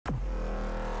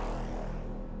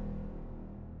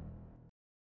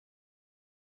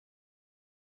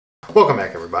Welcome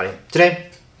back, everybody.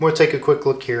 Today, we'll take a quick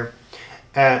look here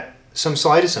at some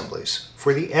slide assemblies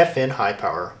for the FN high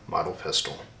power model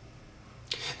pistol.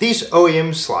 These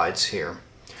OEM slides here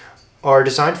are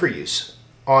designed for use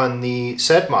on the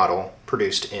said model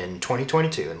produced in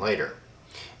 2022 and later,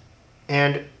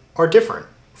 and are different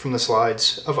from the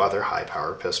slides of other high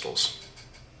power pistols.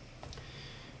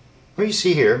 What you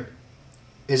see here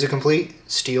is a complete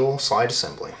steel slide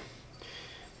assembly,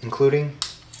 including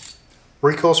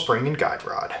recoil spring and guide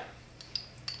rod,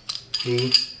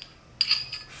 the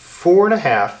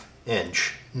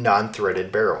 4.5-inch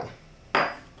non-threaded barrel,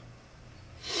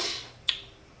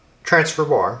 transfer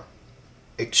bar,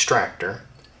 extractor,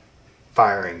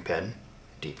 firing pin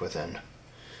deep within,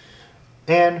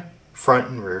 and front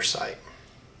and rear sight,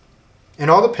 and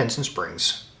all the pins and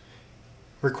springs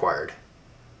required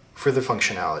for the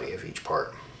functionality of each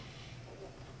part.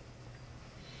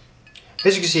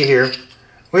 As you can see here,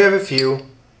 we have a few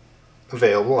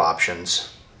available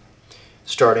options,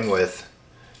 starting with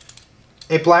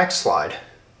a black slide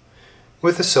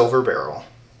with a silver barrel,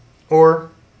 or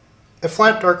a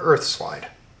flat dark earth slide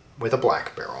with a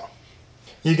black barrel.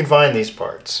 You can find these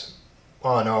parts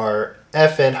on our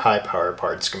FN high power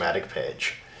part schematic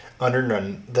page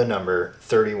under the number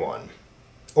 31,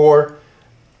 or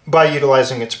by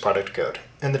utilizing its product code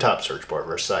in the top search bar of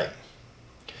our site.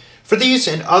 For these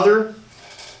and other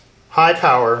high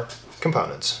power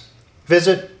components,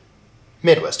 visit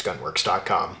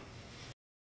MidwestGunworks.com.